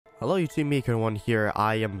Hello YouTube, Miko1 here.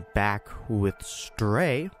 I am back with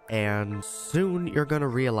Stray, and soon you're gonna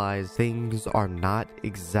realize things are not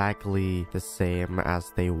exactly the same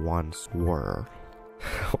as they once were.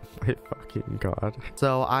 Oh my fucking god.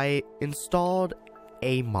 So I installed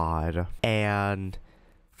a mod, and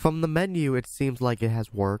from the menu it seems like it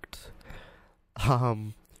has worked.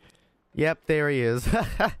 Yep, there he is.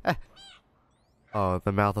 Oh,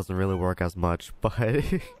 the mouth doesn't really work as much, but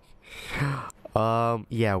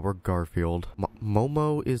yeah, we're Garfield.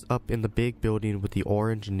 Momo is up in the big building with the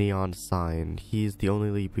orange neon sign. He's the only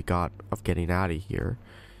lead we got of getting out of here.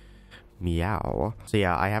 Meow. So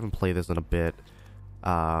yeah, I haven't played this in a bit.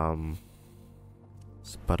 But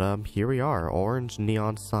here we are. Orange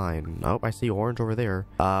neon sign. Oh, I see orange over there.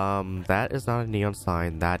 That is not a neon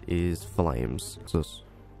sign. That is flames. What's this?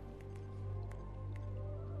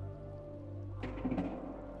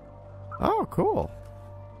 Oh, cool.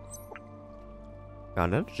 Got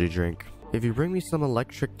an energy drink. If you bring me some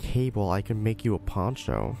electric cable, I can make you a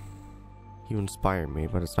poncho. You inspire me,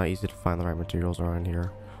 but it's not easy to find the right materials around here.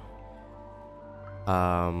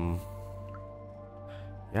 Yeah,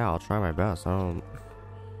 I'll try my best. I don't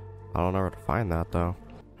know where to find that though.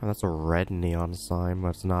 Oh, that's a red neon sign, but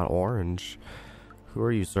it's not orange. Who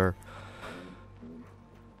are you, sir?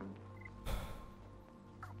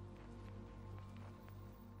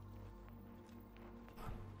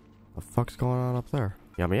 The fuck's going on up there?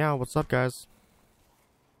 Yeah, meow, what's up, guys?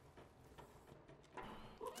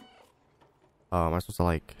 Oh, am I supposed to,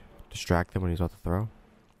 like, distract him when he's about to throw?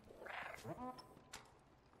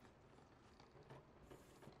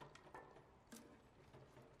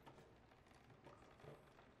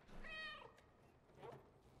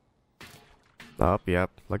 Oh, yep,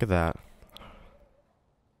 look at that.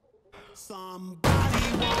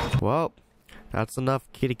 Well, that's enough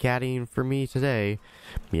kitty catting for me today.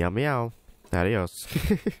 Meow meow. Adios.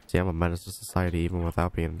 See, I'm a menace to society even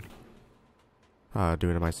without being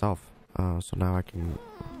doing it myself. So now I can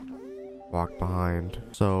walk behind.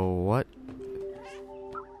 So what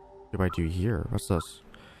do I do here? What's this?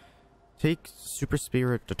 Take super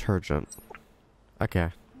spirit detergent.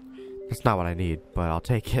 Okay. That's not what I need, but I'll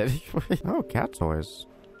take it. Oh, cat toys.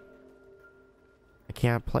 I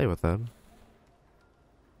can't play with them.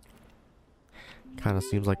 Kind of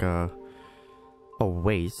seems like a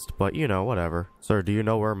waste, but you know, whatever. Sir, do you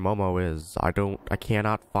know where Momo is? I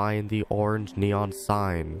cannot find the orange neon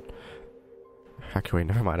sign. Actually,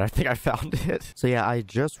 never mind. I think I found it. So yeah, I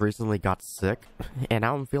just recently got sick, and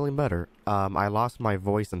now I'm feeling better. I lost my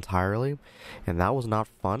voice entirely, and that was not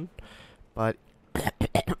fun, but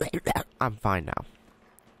I'm fine now.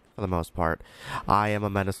 For the most part. I am a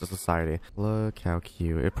menace to society. Look how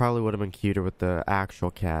cute. It probably would have been cuter with the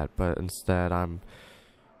actual cat, but instead I'm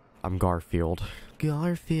Garfield.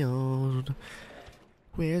 Garfield,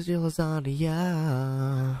 where's your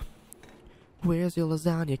lasagna? Where's your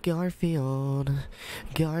lasagna, Garfield?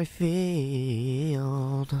 Garfield.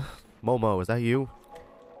 Momo, is that you?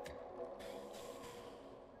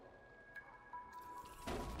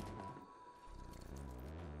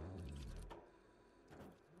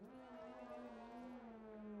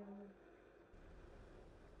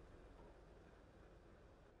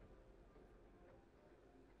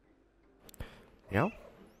 Yeah?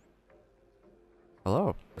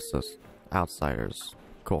 Hello? What's this? Outsiders.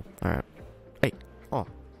 Cool. Alright. Hey! Oh!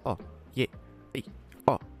 Oh! Yeah! Hey!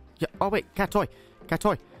 Oh! Yeah! Oh wait! Cat toy! Cat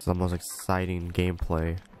toy! It's the most exciting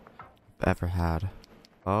gameplay I've ever had.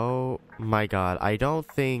 Oh my god. I don't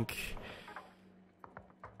think...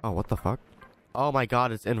 Oh, what the fuck? Oh my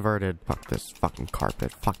god, it's inverted. Fuck this fucking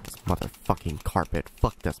carpet. Fuck this motherfucking carpet.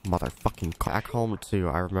 Fuck this motherfucking Back Home 2.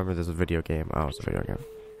 I remember there's a video game. Oh, it's a video game.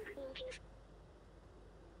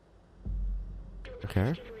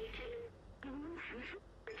 Okay.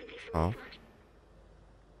 Oh.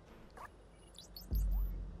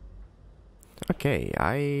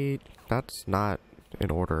 Okay, that's not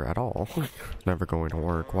in order at all. Never going to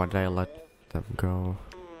work. Why did I let them go?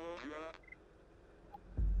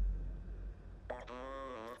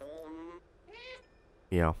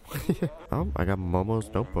 Yeah. Oh, I got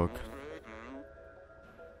Momo's notebook.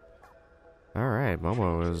 Alright,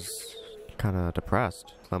 Momo is kind of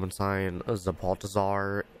depressed. Clementine,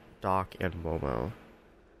 Baltazar, Doc, and Momo.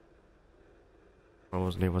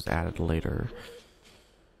 Momo's name was added later.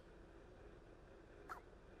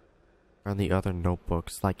 And the other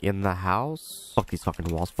notebooks, like in the house. Fuck these fucking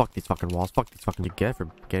walls, fuck these fucking walls, fuck these fucking... You get for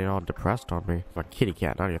getting all depressed on me. I'm a kitty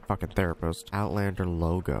cat, not your fucking therapist. Outlander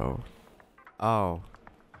logo. Oh.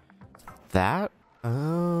 That?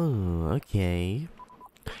 Oh, okay.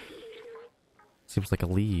 Seems like a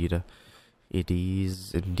lead. It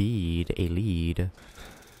is indeed a lead.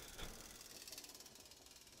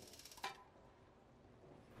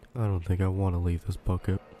 I don't think I want to leave this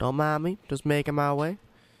bucket. Don't mind me, just making my way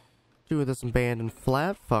to this abandoned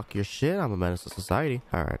flat. Fuck your shit, I'm a menace to society.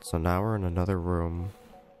 Alright, so now we're in another room.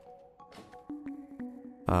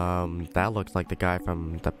 That looks like the guy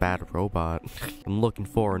from the Bad Robot. I'm looking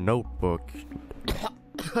for a notebook.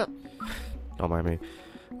 Don't mind me.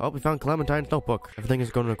 Oh, we found Clementine's notebook. Everything is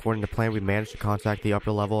going according to plan. We managed to contact the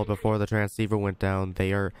upper level before the transceiver went down.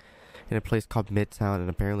 They are in a place called Midtown, and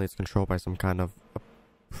apparently it's controlled by some kind of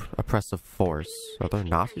oppressive force. Are there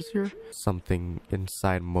Nazis here? Something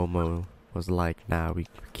inside Momo was like, nah, we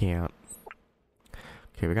can't.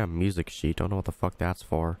 Okay, we got a music sheet. Don't know what the fuck that's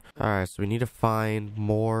for. Alright, so we need to find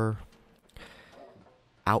more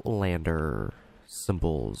Outlander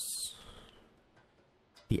symbols.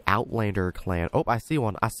 The Outlander clan. Oh, I see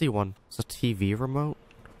one. I see one. It's a TV remote.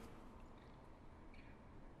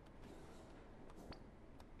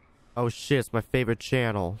 Oh shit, it's my favorite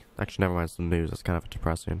channel. Actually, never mind, it's the news. That's kind of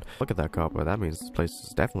depressing. Look at that copper. That means this place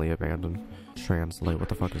is definitely abandoned. Translate. What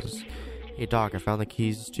the fuck is this? Hey Doc, I found the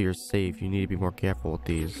keys to your safe. You need to be more careful with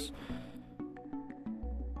these.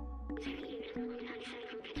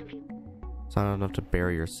 It's not enough to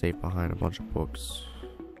bury your safe behind a bunch of books.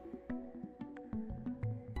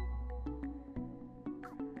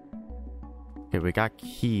 Okay, we got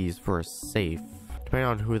keys for a safe. Depending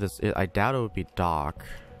on who this is, I doubt it would be Doc.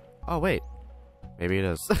 Oh wait, maybe it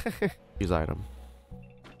is. Use item.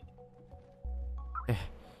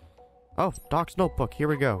 Oh, Doc's notebook. Here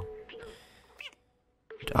we go.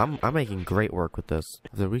 I'm making great work with this.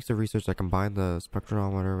 The weeks of research that combine the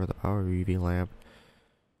spectrometer with the power UV lamp.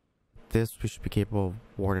 This we should be capable of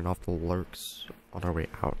warding off the lurks on our way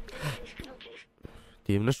out.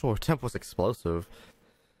 The initial attempt was explosive.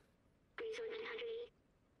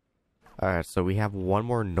 Alright, so we have one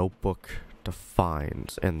more notebook to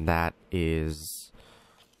find, and that is...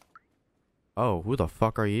 Oh, who the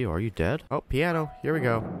fuck are you? Are you dead? Oh, piano. Here we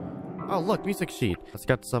go. Oh, look, music sheet. Let's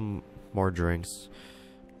get some more drinks.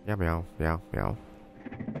 Meow, meow, meow, meow.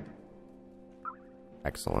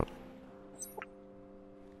 Excellent.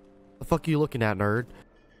 The fuck are you looking at, nerd?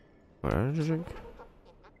 What energy drink?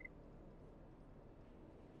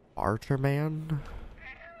 Archer Man?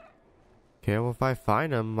 Okay, well if I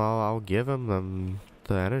find him, I'll give him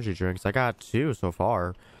the energy drinks. I got 2 so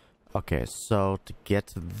far. Okay, so to get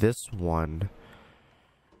to this one...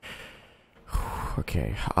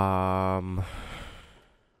 Okay, gotta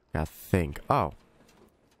think. Oh.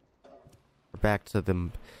 We're back to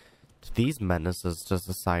these menaces to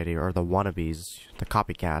society, or the wannabes, the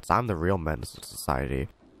copycats. I'm the real menace to society.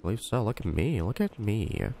 I believe so. Look at me. Look at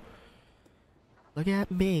me. Look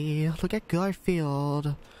at me. Look at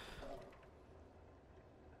Garfield.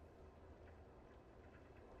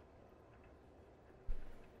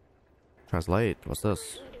 Translate. What's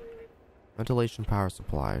this? Ventilation power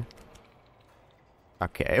supply.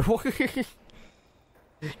 Okay.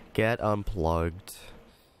 Get unplugged.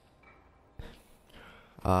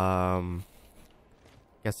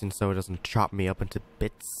 Guessing so it doesn't chop me up into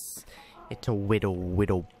bits. Into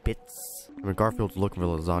whittle bits. I mean, Garfield's looking for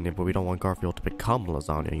lasagna, but we don't want Garfield to become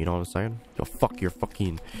lasagna, you know what I'm saying? Yo, fuck your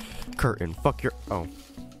fucking curtain. Fuck your... Oh.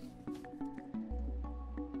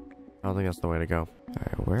 I don't think that's the way to go.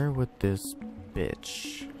 Alright, where would this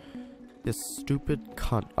bitch... This stupid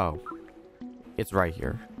cunt... Oh. It's right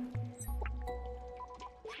here.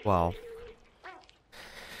 Well...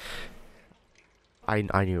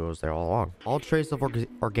 I knew it was there all along. All trace of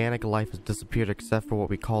organic life has disappeared except for what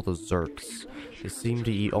we call the Zerks. They seem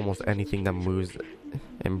to eat almost anything that moves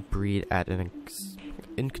and breed at an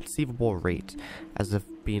inconceivable rate, as if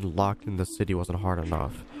being locked in the city wasn't hard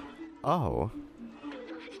enough. Oh.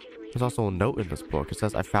 There's also a note in this book. It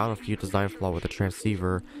says, I found a few design flaws with the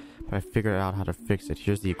transceiver, but I figured out how to fix it.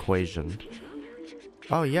 Here's the equation.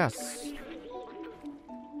 Oh, yes.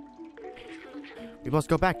 We must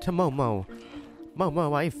go back to Momo.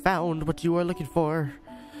 Momo, I found what you were looking for.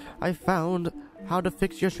 I found how to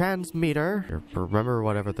fix your transmitter. Here, remember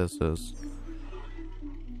whatever this is.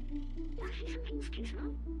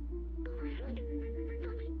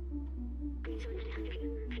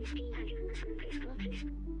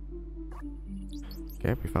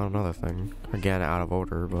 Okay, we found another thing. Again, out of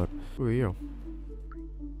order, but who are you?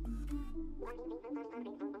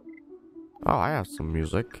 Oh, I have some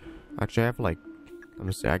music. Actually, I have like... Let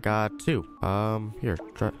me see, I got 2. Here,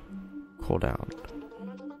 try... Cool down.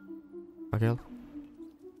 Okay.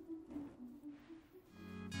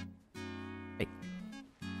 Hey.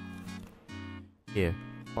 Yeah.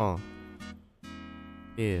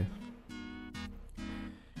 Yeah.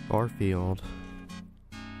 Garfield.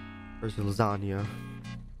 Where's the lasagna?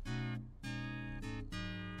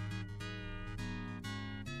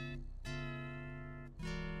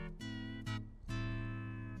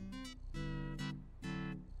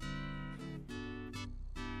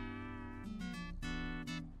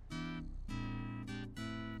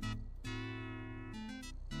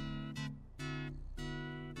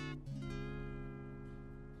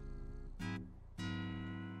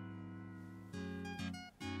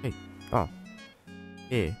 Oh.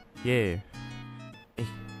 Yeah. Yeah. Hey.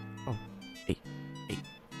 Oh. Hey. Hey.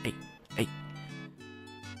 Hey. Hey.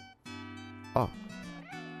 Oh.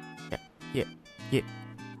 Yeah. Yeah. Yeah.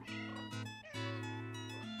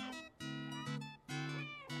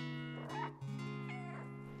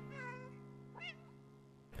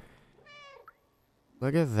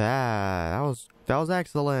 Look at that. That was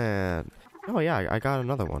excellent. Oh yeah, I got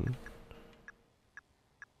another one.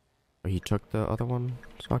 Oh, he took the other one?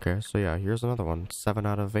 Okay, so yeah, here's another one. 7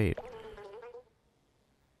 out of 8.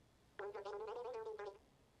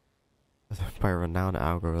 By a renowned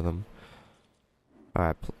algorithm.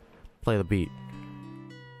 Alright, play the beat.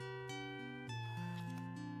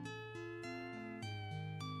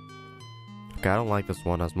 Okay, I don't like this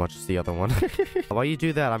one as much as the other one. While you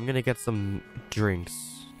do that, I'm gonna get some drinks.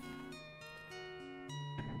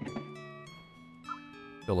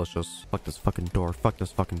 Delicious. Fuck this fucking door. Fuck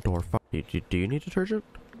this fucking door. Fuck. Do you need detergent?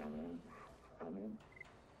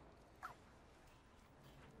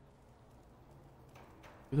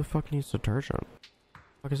 Who the fuck needs detergent?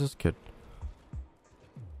 Fuck is this kid?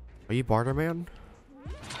 Are you Barterman?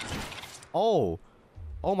 Oh!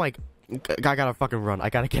 Oh my... I gotta fucking run. I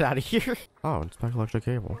gotta get out of here. Oh, it's my electric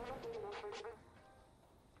cable.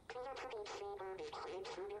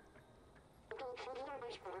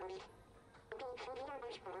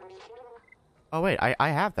 Oh wait, I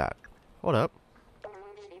have that. Hold up.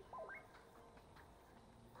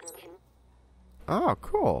 Oh,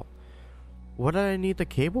 cool. What did I need the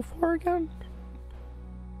cable for again?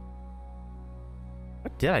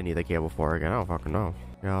 What did I need the cable for again? I don't fucking know.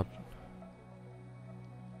 Yeah,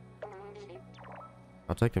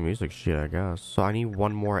 I'll take the music sheet, I guess. So I need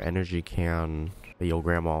one more energy can. Yo,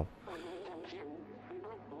 Grandma.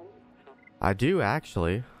 I do,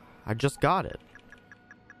 actually. I just got it.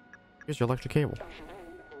 Here's your electric cable.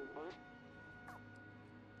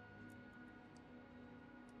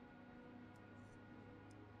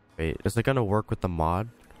 Wait, is it gonna work with the mod?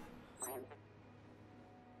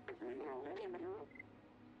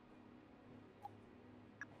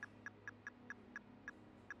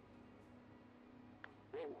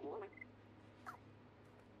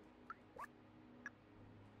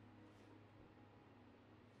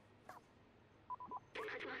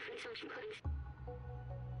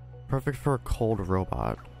 Perfect for a cold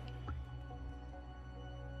robot.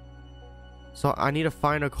 So I need to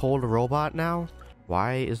find a cold robot now?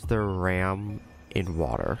 Why is there RAM in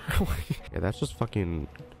water? Yeah, that's just fucking...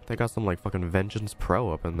 They got some like fucking Vengeance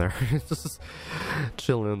Pro up in there. It's just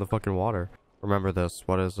chilling in the fucking water. Remember this.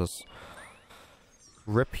 What is this?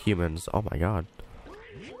 Rip humans. Oh my god.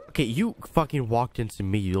 Okay, you fucking walked into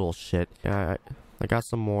me, you little shit. Yeah, I got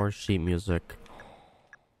some more sheet music.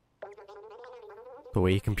 The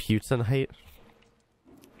way he computes tonight.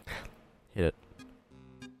 Hit it.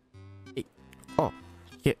 Hey. Oh.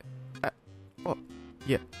 Yeah. Oh.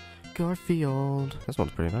 Yeah. Garfield. This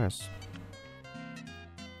one's pretty nice.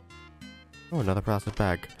 Oh, another plastic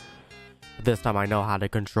bag. This time I know how to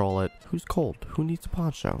control it. Who's cold? Who needs a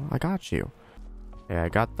poncho? I got you. Yeah, I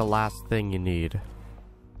got the last thing you need.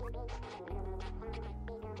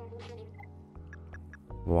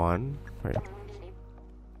 One. Wait.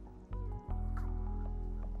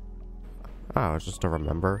 Oh, it's just to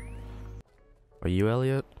remember. Are you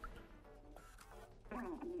Elliot?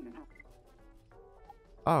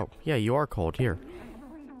 Oh, yeah, you are cold. Here.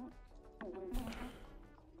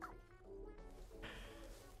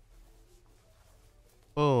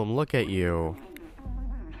 Boom, look at you.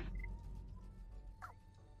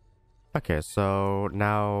 Okay, so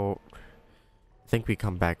now I think we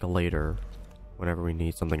come back later whenever we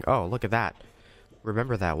need something. Oh, look at that.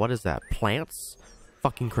 Remember that. What is that? Plants?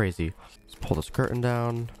 Fucking crazy. Let's pull this curtain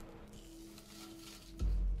down.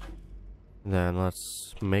 Then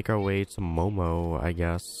let's make our way to Momo, I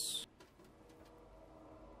guess.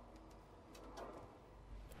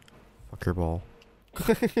 Fuck your ball.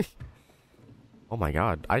 Oh my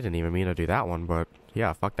god, I didn't even mean to do that one, but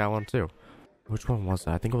yeah, fuck that one too. Which one was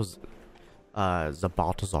that? I think it was the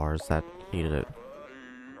Baltazars that needed it.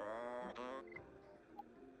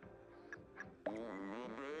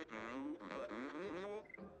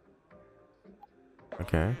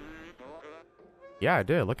 Okay. Yeah, I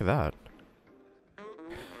did. Look at that.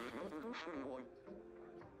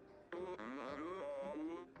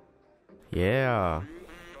 Yeah.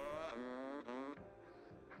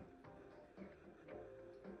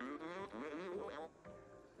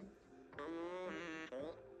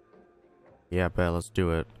 Yeah, bet. Let's do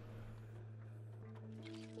it.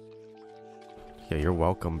 Yeah, you're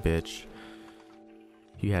welcome, bitch.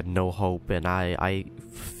 You had no hope, and I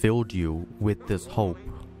filled you with this hope.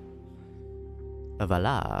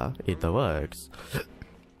 Voila, it works.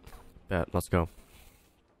 Bet, let's go.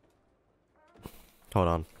 Hold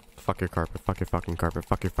on. Fuck your carpet, fuck your fucking carpet,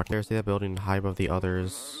 fuck your fucking. There's that building high above the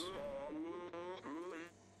others.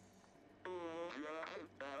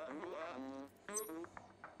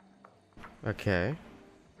 Okay.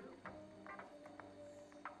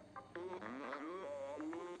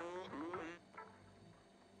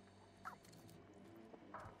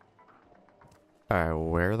 Alright,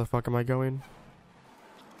 where the fuck am I going?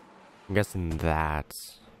 I'm guessing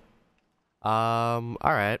that.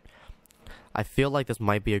 Alright. I feel like this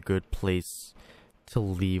might be a good place to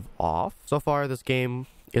leave off. So far, this game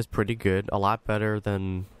is pretty good. A lot better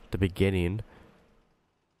than the beginning.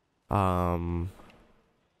 Fuck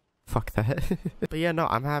that. But yeah, no,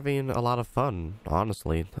 I'm having a lot of fun,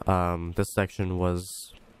 honestly. This section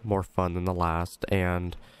was more fun than the last,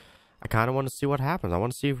 and I kind of want to see what happens. I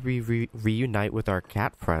want to see if we reunite with our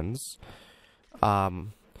cat friends.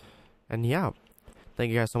 And yeah.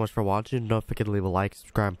 Thank you guys so much for watching. Don't forget to leave a like,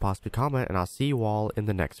 subscribe, and possibly comment, and I'll see you all in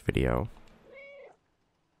the next video.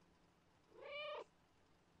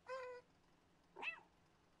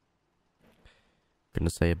 Gonna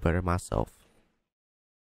say it better myself.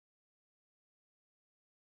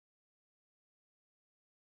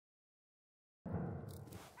 Oh,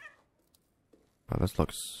 this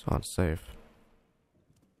looks unsafe.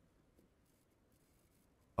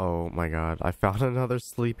 Oh my god, I found another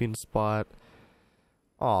sleeping spot.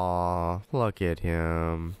 Aw, look at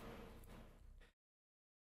him.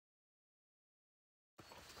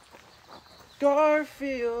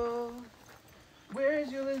 Garfield,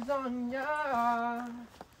 where's your lasagna?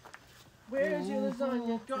 Where's your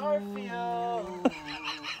lasagna, Garfield?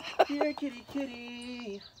 Here, kitty,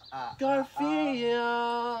 kitty,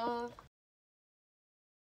 Garfield.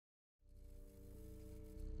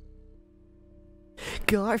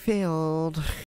 Garfield.